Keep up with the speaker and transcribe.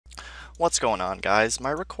What's going on, guys?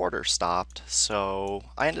 My recorder stopped, so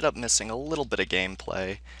I ended up missing a little bit of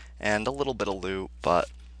gameplay and a little bit of loot, but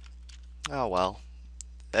oh well.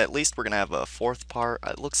 At least we're gonna have a fourth part.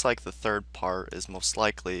 It looks like the third part is most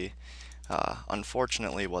likely,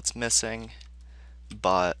 unfortunately, what's missing,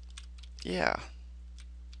 but yeah,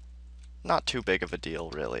 not too big of a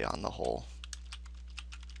deal, really, on the whole.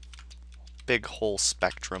 Big whole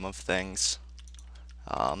spectrum of things.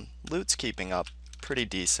 Loot's keeping up pretty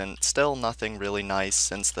decent. Still nothing really nice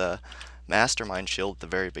since the Mastermind shield at the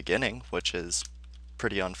very beginning, which is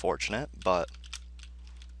pretty unfortunate, but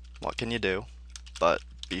what can you do? But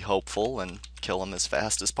be hopeful and kill him as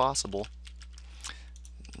fast as possible.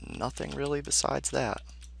 Nothing really besides that.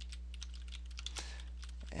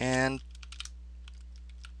 And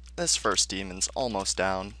this first demon's almost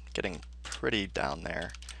down, getting pretty down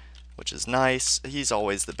there, which is nice. He's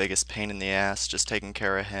always the biggest pain in the ass, just taking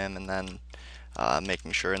care of him and then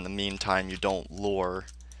making sure in the meantime you don't lure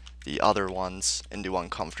the other ones into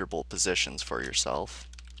uncomfortable positions for yourself.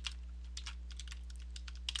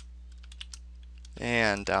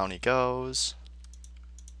 And down he goes.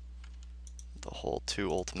 The whole 2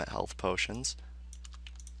 ultimate health potions.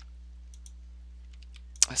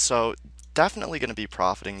 So definitely going to be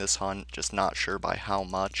profiting this hunt, just not sure by how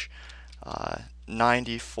much.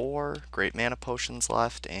 94 great mana potions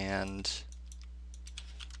left and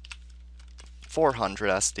 400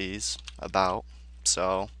 SDs about,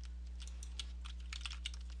 so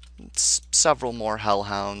it's several more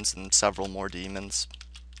Hellhounds and several more demons,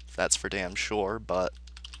 that's for damn sure, but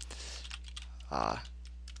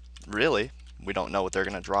really, we don't know what they're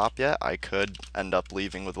going to drop yet. I could end up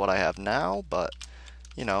leaving with what I have now, but,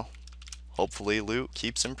 you know, hopefully loot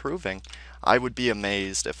keeps improving. I would be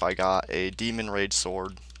amazed if I got a Demonrage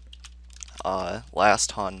Sword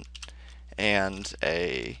last hunt and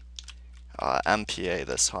a MPA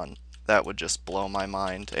this hunt. That would just blow my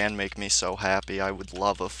mind and make me so happy. I would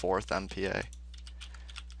love a 4th MPA.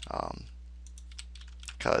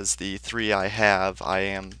 Because the 3 I have, I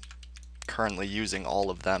am currently using all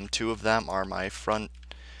of them. 2 of them are my front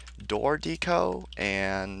door deco,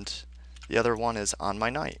 and the other one is on my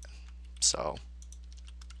knight. So,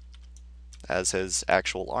 as his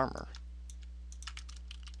actual armor.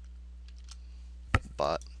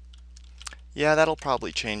 But yeah, that'll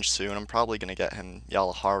probably change soon. I'm probably going to get him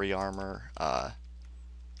Yalahari armor,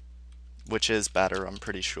 which is better, I'm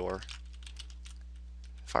pretty sure,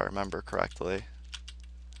 if I remember correctly.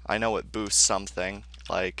 I know it boosts something,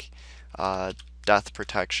 like death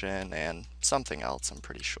protection and something else, I'm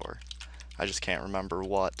pretty sure. I just can't remember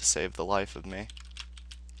what to save the life of me.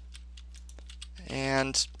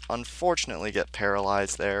 And unfortunately get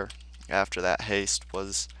paralyzed there after that haste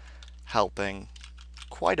was helping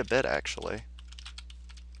quite a bit, actually.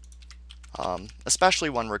 Especially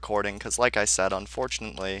when recording, because like I said,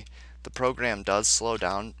 unfortunately, the program does slow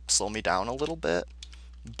me down a little bit,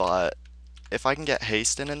 but if I can get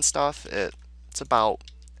haste in and stuff, it's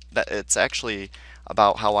actually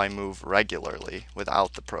about how I move regularly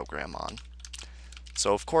without the program on.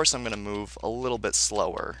 So of course I'm going to move a little bit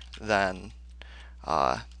slower than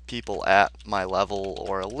people at my level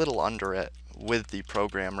or a little under it with the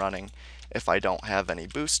program running if I don't have any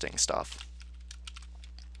boosting stuff.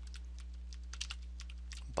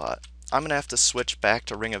 But I'm going to have to switch back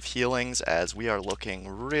to Ring of Healings as we are looking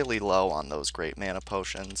really low on those great mana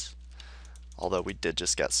potions. Although we did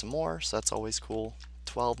just get some more, so that's always cool.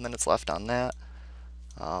 12 minutes left on that.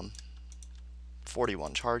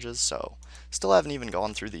 41 charges, so still haven't even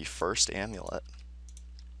gone through the first amulet.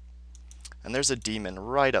 And there's a demon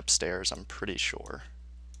right upstairs, I'm pretty sure.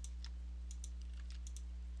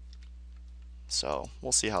 So,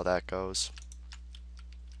 we'll see how that goes.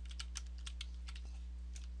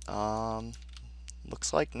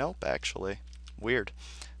 Looks like nope, actually. Weird.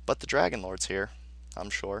 But the Dragon Lord's here, I'm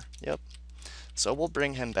sure. Yep. So we'll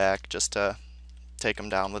bring him back just to take him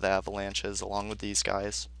down with avalanches along with these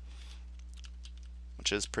guys, which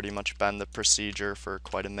has pretty much been the procedure for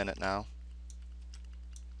quite a minute now.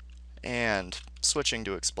 And switching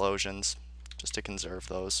to explosions, just to conserve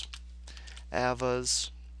those.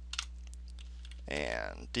 Avas,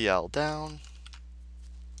 and DL down.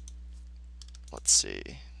 Let's see,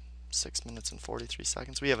 6 minutes and 43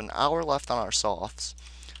 seconds. We have an hour left on our softs,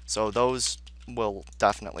 so those will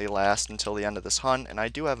definitely last until the end of this hunt, and I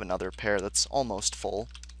do have another pair that's almost full,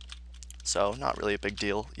 so not really a big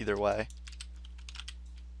deal either way.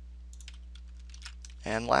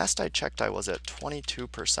 And last I checked I was at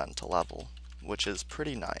 22% to level, which is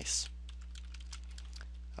pretty nice.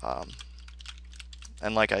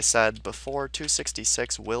 And like I said before,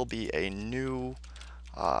 266 will be a new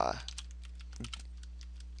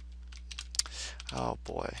oh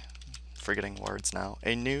boy, forgetting words now.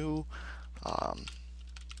 A new,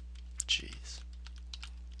 jeez.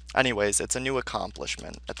 Anyways, it's a new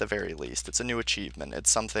accomplishment at the very least. It's a new achievement. It's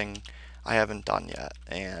something I haven't done yet,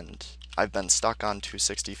 and I've been stuck on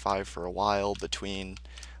 265 for a while between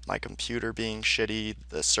my computer being shitty,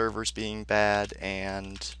 the servers being bad,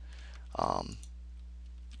 and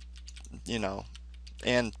you know,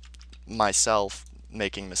 and myself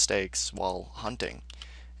making mistakes while hunting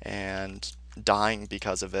and dying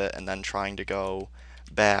because of it, and then trying to go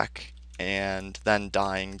back and then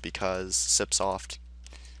dying because Sipsoft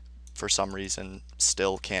for some reason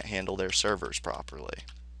still can't handle their servers properly.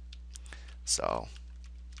 So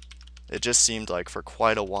it just seemed like for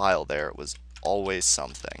quite a while there it was always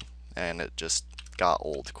something, and it just got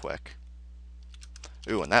old quick.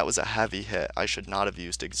 Ooh, and that was a heavy hit. I should not have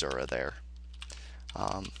used Exura there.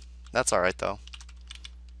 That's alright though.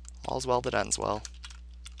 All's well that ends well.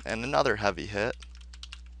 And another heavy hit.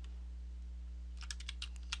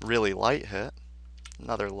 Really light hit.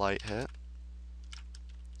 Another light hit.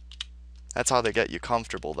 That's how they get you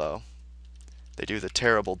comfortable though. They do the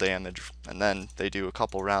terrible damage, and then they do a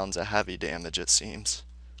couple rounds of heavy damage, it seems.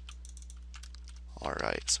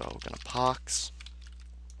 Alright, so we're gonna pox.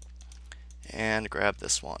 And grab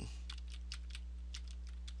this one.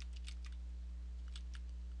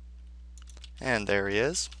 And there he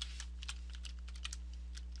is.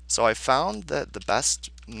 So I found that the best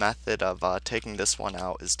method of taking this one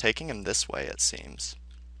out is taking him this way, it seems.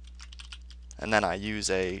 And then I use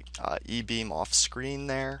a E-beam off screen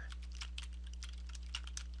there.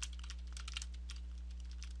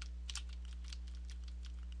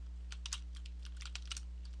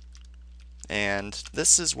 And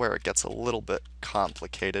this is where it gets a little bit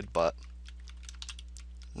complicated, but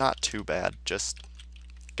not too bad. Just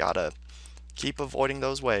gotta keep avoiding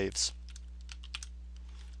those waves.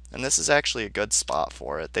 And this is actually a good spot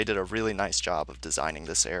for it. They did a really nice job of designing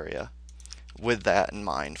this area with that in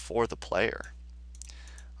mind for the player.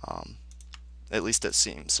 At least it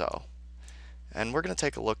seems so. And we're going to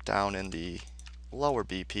take a look down in the lower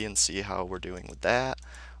BP and see how we're doing with that.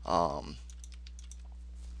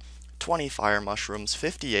 20 fire mushrooms,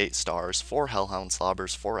 58 stars, 4 hellhound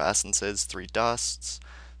slobbers, 4 essences, 3 dusts.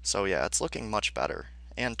 So yeah, it's looking much better.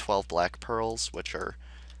 And 12 black pearls, which are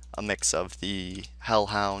a mix of the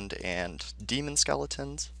hellhound and demon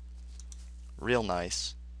skeletons. Real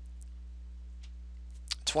nice.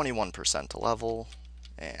 21% to level,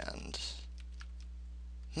 and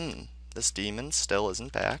this demon still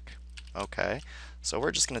isn't back. Okay, so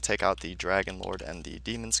we're just going to take out the Dragon Lord and the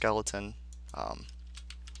demon skeleton.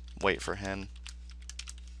 Wait for him.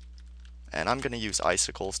 And I'm going to use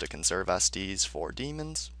icicles to conserve SDs for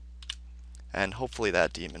demons. And hopefully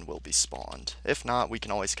that demon will be spawned. If not, we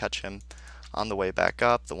can always catch him on the way back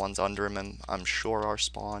up. The ones under him, I'm sure, are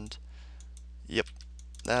spawned. Yep,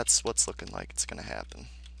 that's what's looking like it's going to happen.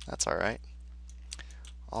 That's alright.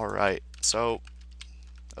 Alright, so,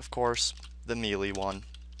 of course, the melee one.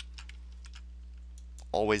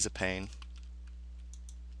 Always a pain.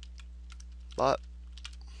 But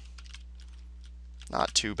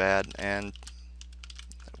not too bad, and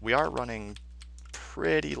we are running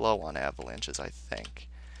pretty low on avalanches, I think.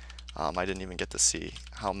 I didn't even get to see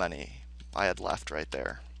how many I had left right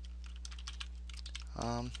there.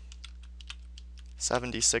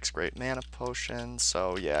 76 great mana potions,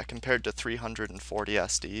 so yeah, compared to 340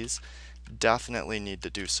 SDs, definitely need to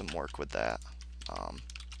do some work with that.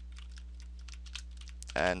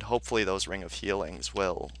 And hopefully those Ring of Healings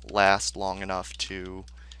will last long enough to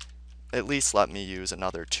at least let me use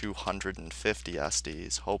another 250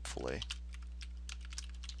 SDs, hopefully.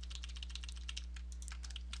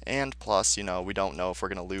 And plus, you know, we don't know if we're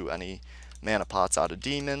going to loot any mana pots out of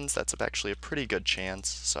demons. That's actually a pretty good chance,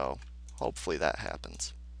 so hopefully that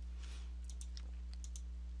happens.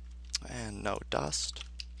 And no dust.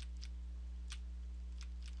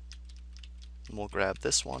 And we'll grab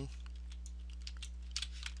this one.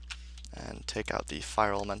 And take out the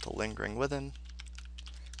Fire Elemental Lingering with him.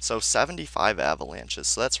 So 75 avalanches,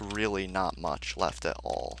 so that's really not much left at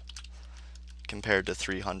all compared to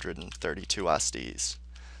 332 SDs.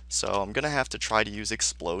 So I'm going to have to try to use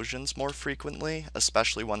explosions more frequently,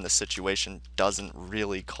 especially when the situation doesn't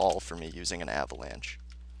really call for me using an avalanche.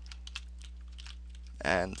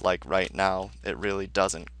 And like right now, it really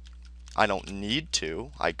doesn't. I don't need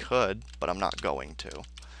to. I could, but I'm not going to.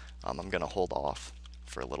 I'm going to hold off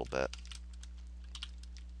for a little bit.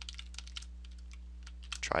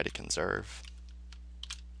 Try to conserve.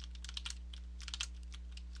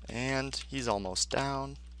 And he's almost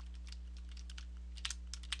down.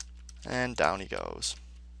 And down he goes.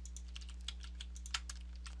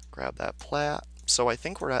 Grab that plat. So I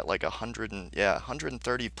think we're at like 100 and, yeah,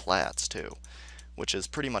 130 plats too, which is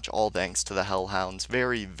pretty much all thanks to the Hellhounds.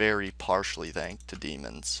 Very, very partially thanks to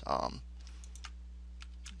demons.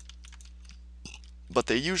 But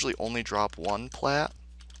they usually only drop one plat,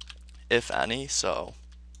 if any, so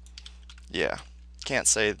yeah, can't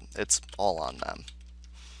say it's all on them.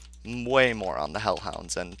 Way more on the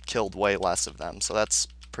Hellhounds and killed way less of them, so that's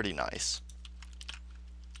pretty nice.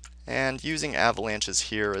 And using avalanches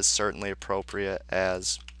here is certainly appropriate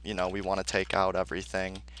as, you know, we want to take out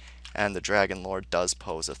everything, and the Dragon Lord does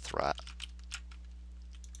pose a threat.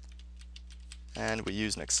 And we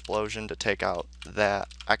use an explosion to take out that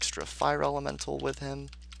extra fire elemental with him.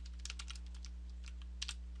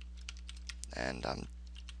 And I'm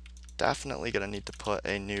definitely going to need to put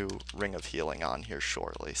a new Ring of Healing on here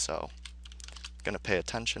shortly, so I'm going to pay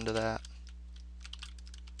attention to that.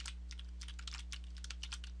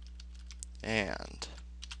 And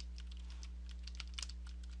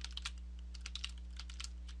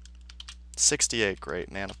 $68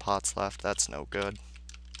 great mana pots left, that's no good.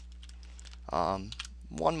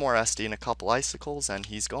 One more SD and a couple icicles and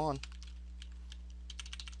he's gone.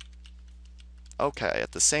 Okay,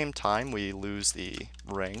 at the same time we lose the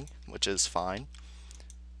ring, which is fine.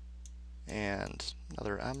 And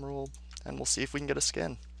another emerald, and we'll see if we can get a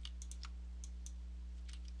skin.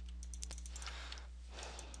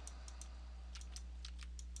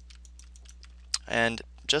 And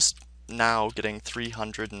just now getting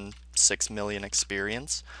 306 million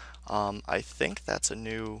experience. I think that's a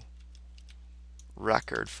new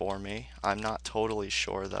record for me. I'm not totally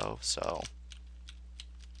sure though, so.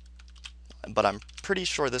 But I'm pretty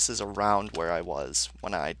sure this is around where I was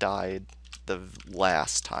when I died the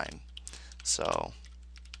last time. So,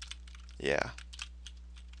 yeah.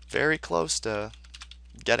 Very close to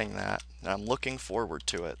getting that, and I'm looking forward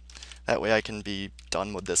to it. That way I can be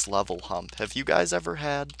done with this level hump. Have you guys ever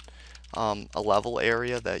had a level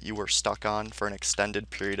area that you were stuck on for an extended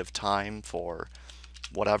period of time for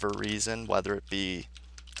whatever reason, whether it be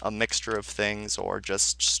a mixture of things or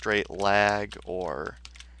just straight lag or,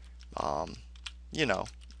 you know,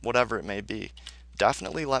 whatever it may be?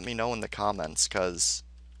 Definitely let me know in the comments, because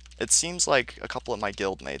it seems like a couple of my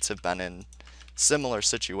guildmates have been in similar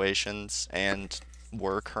situations and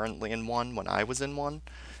were currently in one when I was in one,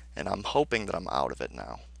 and I'm hoping that I'm out of it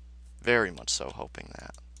now. Very much so hoping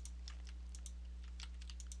that.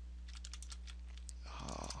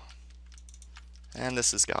 And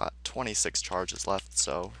this has got 26 charges left,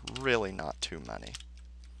 so really not too many.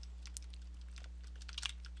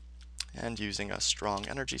 And using a strong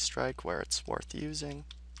energy strike where it's worth using.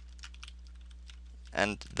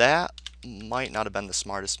 And that might not have been the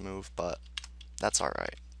smartest move, but that's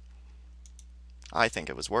alright. I think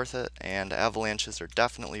it was worth it, and avalanches are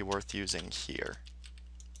definitely worth using here.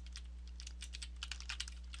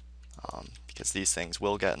 Because these things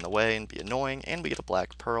will get in the way and be annoying, and we get a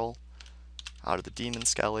black pearl out of the demon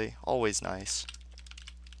skelly, always nice.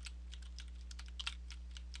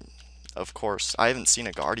 Of course, I haven't seen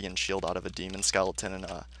a guardian shield out of a demon skeleton in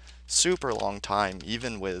a super long time,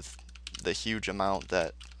 even with the huge amount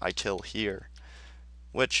that I kill here.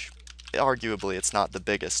 Which, arguably, it's not the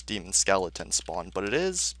biggest demon skeleton spawn, but it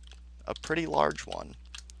is a pretty large one.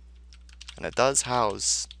 And it does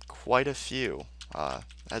house quite a few,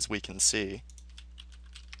 as we can see.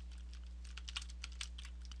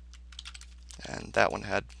 And that one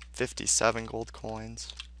had 57 gold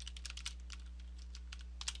coins.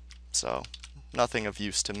 So, nothing of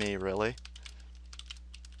use to me, really.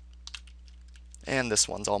 And this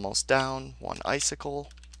one's almost down. One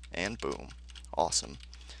icicle, and boom. Awesome.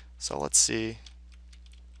 So let's see.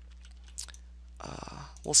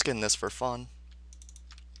 We'll skin this for fun.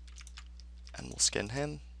 And we'll skin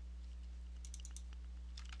him.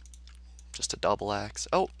 Just a double axe.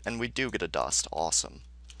 Oh, and we do get a dust. Awesome.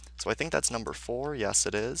 So I think that's number 4. Yes,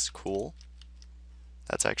 it is. Cool.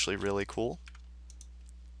 That's actually really cool.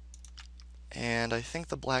 And I think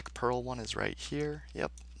the black pearl one is right here.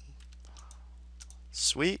 Yep.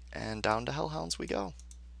 Sweet. And down to Hellhounds we go.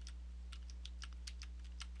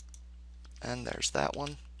 And there's that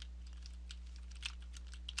one.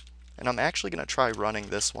 And I'm actually going to try running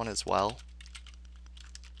this one as well.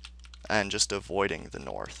 And just avoiding the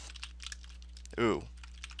north. Ooh.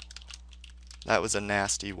 That was a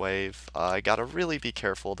nasty wave. I gotta really be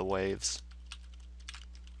careful of the waves.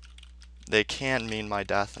 They can mean my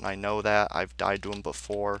death, and I know that. I've died to them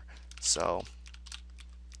before, so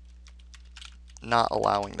not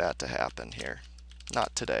allowing that to happen here.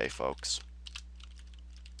 Not today, folks.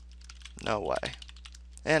 No way.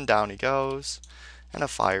 And down he goes. And a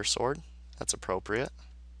fire sword. That's appropriate.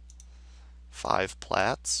 5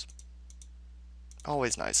 plats.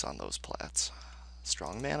 Always nice on those plats.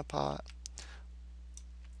 Strong mana pot.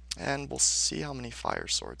 And we'll see how many fire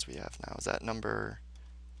swords we have now. Is that number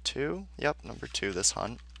 2? Yep, number 2 this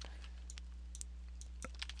hunt.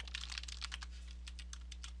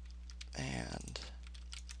 And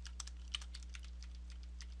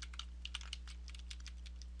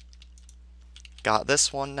got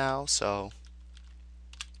this one now, so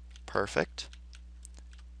perfect.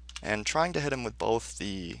 And trying to hit him with both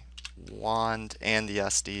the wand and the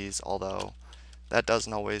SDs, although that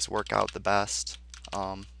doesn't always work out the best,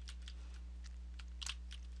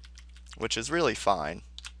 which is really fine.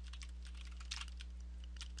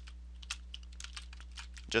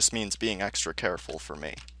 Just means being extra careful for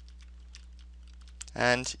me.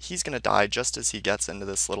 And he's gonna die just as he gets into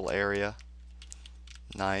this little area.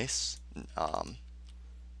 Nice.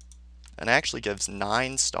 And actually gives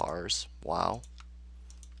 9 stars. Wow.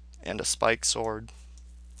 And a spike sword,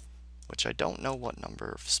 which I don't know what number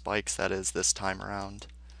of spikes that is this time around.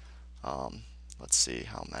 Let's see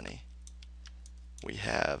how many. We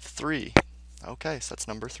have 3. Okay, so that's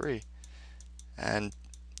number 3. And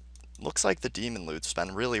looks like the demon loot's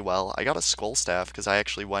been really well. I got a skull staff because I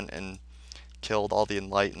actually went and killed all the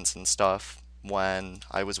enlightens and stuff when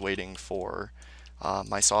I was waiting for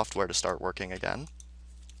my software to start working again.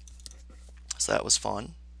 So that was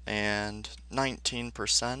fun. And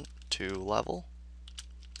 19% to level.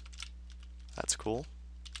 That's cool.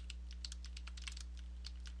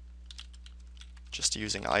 Just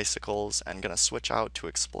using icicles and gonna switch out to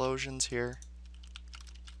explosions here.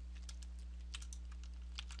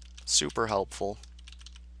 Super helpful.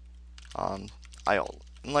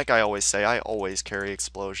 Like I always say, I always carry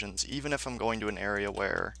explosions, even if I'm going to an area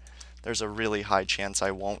where there's a really high chance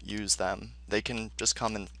I won't use them. They can just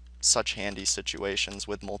come in such handy situations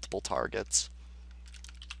with multiple targets.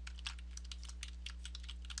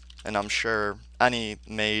 And I'm sure any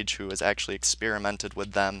mage who has actually experimented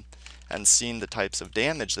with them and seen the types of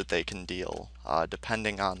damage that they can deal,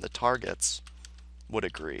 depending on the targets, would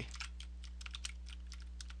agree.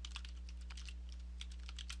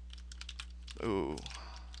 Ooh.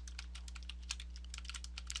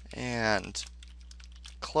 And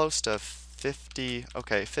close to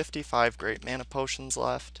 55 great mana potions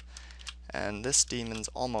left. And this demon's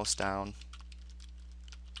almost down.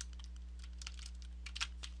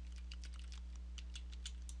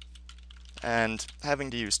 And having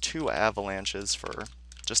to use 2 avalanches for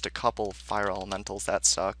just a couple fire elementals, that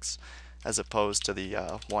sucks, as opposed to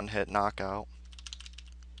the one-hit knockout.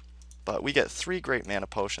 But we get 3 great mana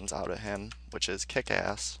potions out of him, which is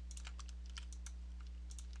kick-ass,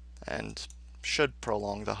 and should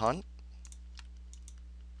prolong the hunt.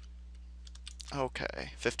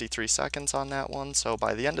 Okay, 53 seconds on that one, so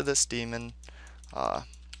by the end of this demon,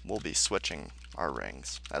 we'll be switching our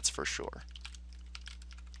rings, that's for sure.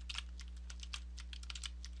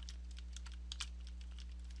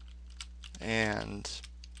 And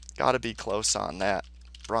gotta be close on that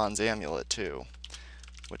bronze amulet too,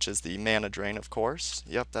 which is the mana drain, of course.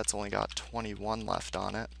 Yep, that's only got 21 left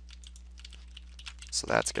on it. So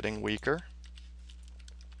that's getting weaker.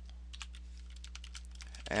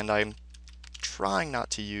 And I'm trying not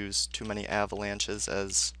to use too many avalanches,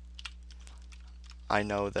 as I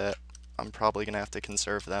know that I'm probably going to have to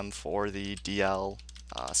conserve them for the DL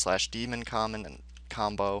 / demon common and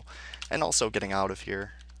combo, and also getting out of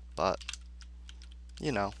here. But,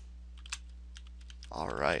 you know.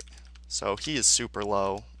 Alright. So he is super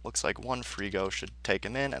low. Looks like 1 free go should take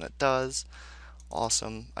him in, and it does.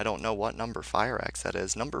 Awesome. I don't know what number fire axe that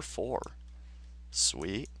is. Number 4.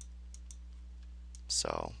 Sweet.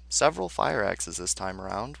 So, several fire axes this time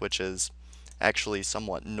around, which is actually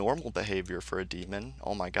somewhat normal behavior for a demon.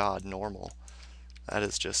 Oh my god, normal. That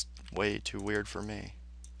is just way too weird for me.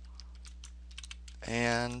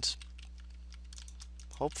 And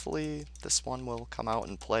hopefully this one will come out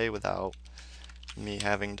and play without me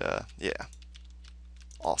having to, yeah.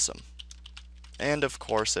 Awesome. And of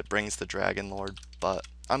course it brings the Dragon Lord, but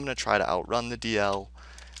I'm going to try to outrun the DL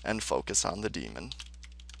and focus on the demon.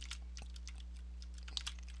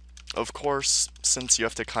 Of course, since you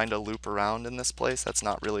have to kind of loop around in this place, that's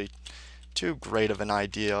not really too great of an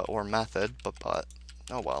idea or method, but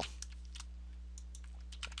oh well.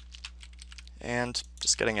 And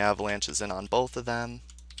just getting avalanches in on both of them.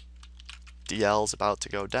 DL's about to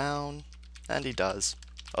go down, and he does.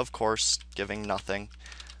 Of course, giving nothing.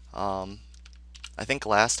 I think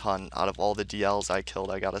last hunt, out of all the DLs I killed,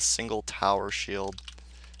 I got a single tower shield.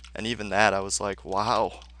 And even that, I was like,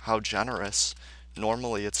 wow, how generous.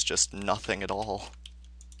 Normally it's just nothing at all.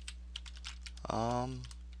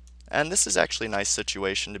 And this is actually a nice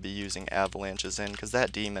situation to be using avalanches in, because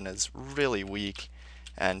that demon is really weak,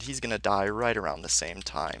 and he's going to die right around the same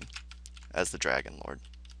time as the Dragon Lord.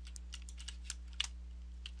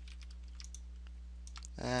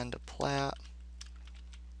 And a plat.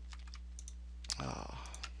 Oh.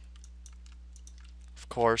 Of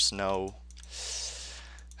course, no.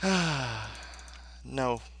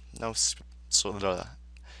 no sort of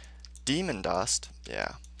demon dust.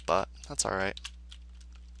 Yeah, but that's alright.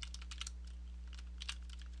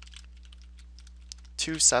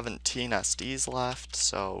 217 SDs left,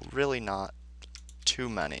 so really not too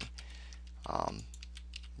many.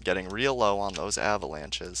 Getting real low on those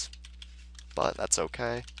avalanches, but that's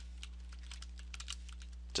okay.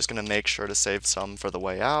 Just gonna make sure to save some for the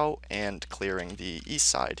way out and clearing the east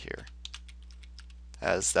side here,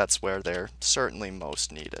 as that's where they're certainly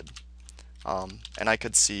most needed. And I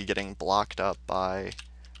could see getting blocked up by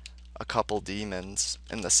a couple demons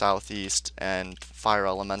in the southeast and fire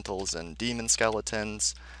elementals and demon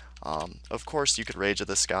skeletons. Of course you could Rage of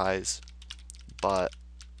the Skies, but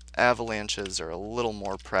avalanches are a little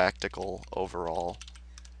more practical overall,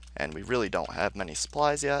 and we really don't have many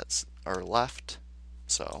supplies yet or left.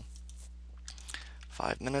 So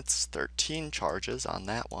 5 minutes, 13 charges on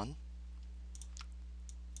that one.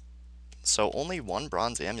 So only one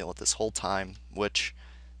bronze amulet this whole time, which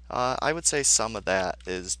I would say some of that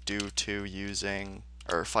is due to using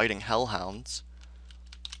or fighting Hellhounds,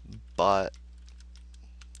 but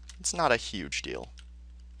it's not a huge deal.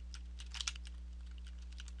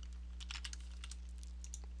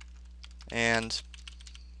 And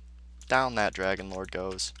down that Dragon Lord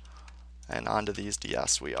goes, and onto these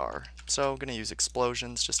DS we are. So I'm going to use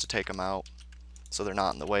explosions just to take them out so they're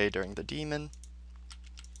not in the way during the demon.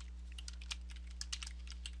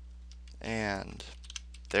 And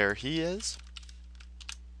there he is.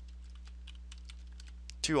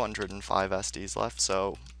 205 SDs left,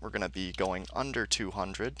 so we're going to be going under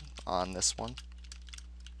 200 on this one.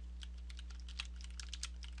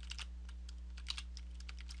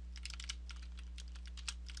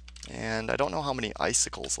 And I don't know how many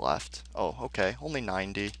icicles left. Oh, okay, only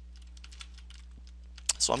 90.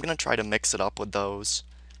 So I'm going to try to mix it up with those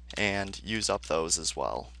and use up those as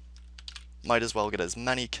well. Might as well get as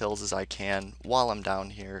many kills as I can while I'm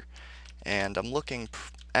down here, and I'm looking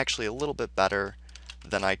actually a little bit better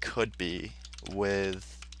than I could be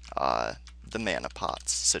with the mana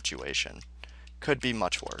pots situation. Could be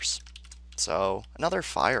much worse. So another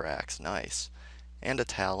fire axe, nice, and a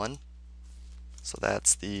talon. So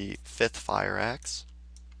that's the 5th fire axe.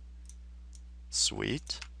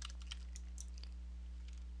 Sweet.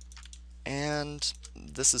 And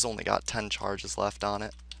this has only got 10 charges left on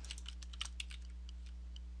it.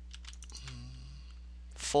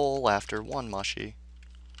 Full after one mushy.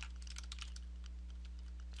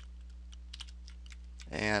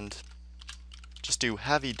 And just do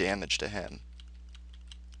heavy damage to him.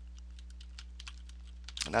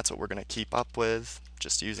 And that's what we're going to keep up with,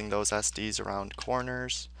 just using those SDs around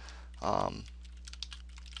corners,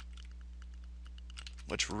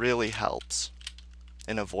 which really helps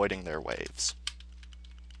in avoiding their waves.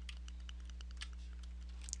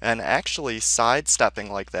 And actually,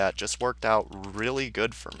 sidestepping like that just worked out really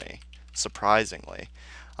good for me, surprisingly.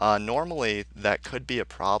 Normally, that could be a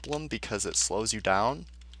problem because it slows you down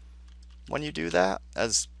when you do that,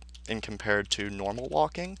 as in compared to normal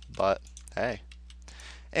walking, but hey.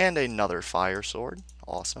 And another fire sword,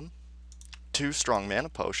 awesome. 2 strong mana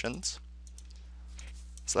potions.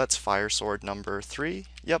 So that's fire sword number 3.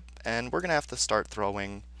 Yep, and we're gonna have to start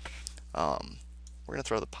throwing, we're gonna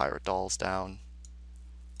throw the pirate dolls down.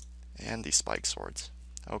 And these spike swords.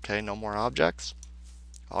 Okay, no more objects.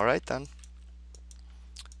 Alright then.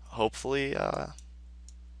 Hopefully,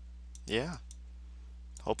 yeah.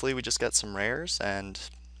 Hopefully we just get some rares, and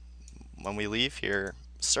when we leave here,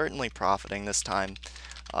 certainly profiting this time.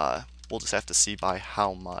 We'll just have to see by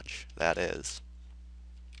how much that is.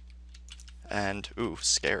 And, ooh,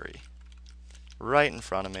 scary. Right in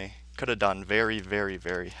front of me. Could have done very, very,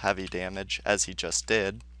 very heavy damage, as he just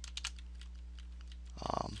did.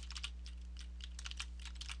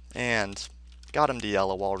 And got him to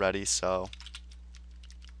yellow already, so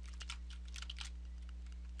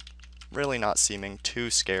really not seeming too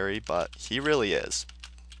scary, but he really is.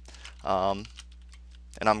 And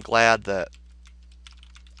I'm glad that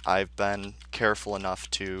I've been careful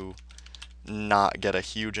enough to not get a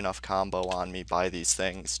huge enough combo on me by these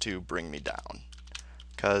things to bring me down,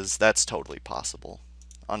 because that's totally possible,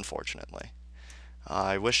 unfortunately.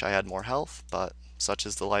 I wish I had more health, but such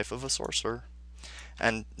is the life of a sorcerer.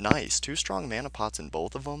 And nice, 2 strong mana pots in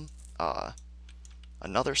both of them.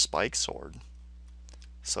 Another spike sword.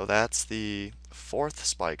 So that's the 4th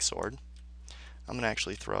spike sword. I'm going to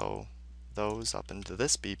actually throw those up into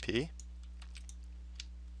this BP.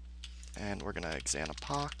 And we're going to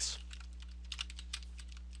Xanapox.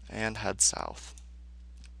 And head south.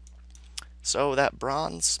 So that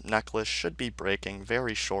bronze necklace should be breaking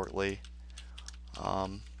very shortly.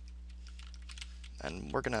 And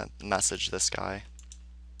we're going to message this guy.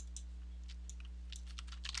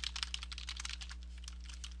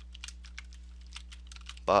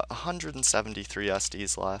 But 173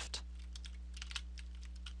 SDs left.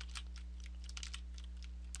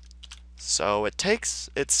 So it takes,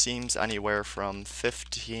 it seems, anywhere from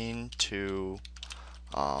 15 to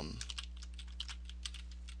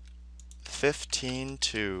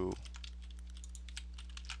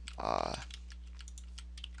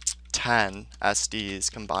 10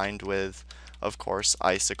 SDs combined with, of course,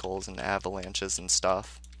 icicles and avalanches and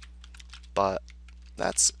stuff. But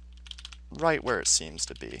that's right where it seems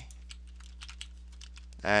to be.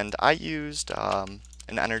 And I used an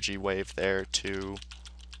energy wave there to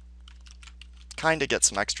kind of get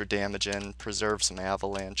some extra damage in, preserve some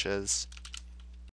avalanches.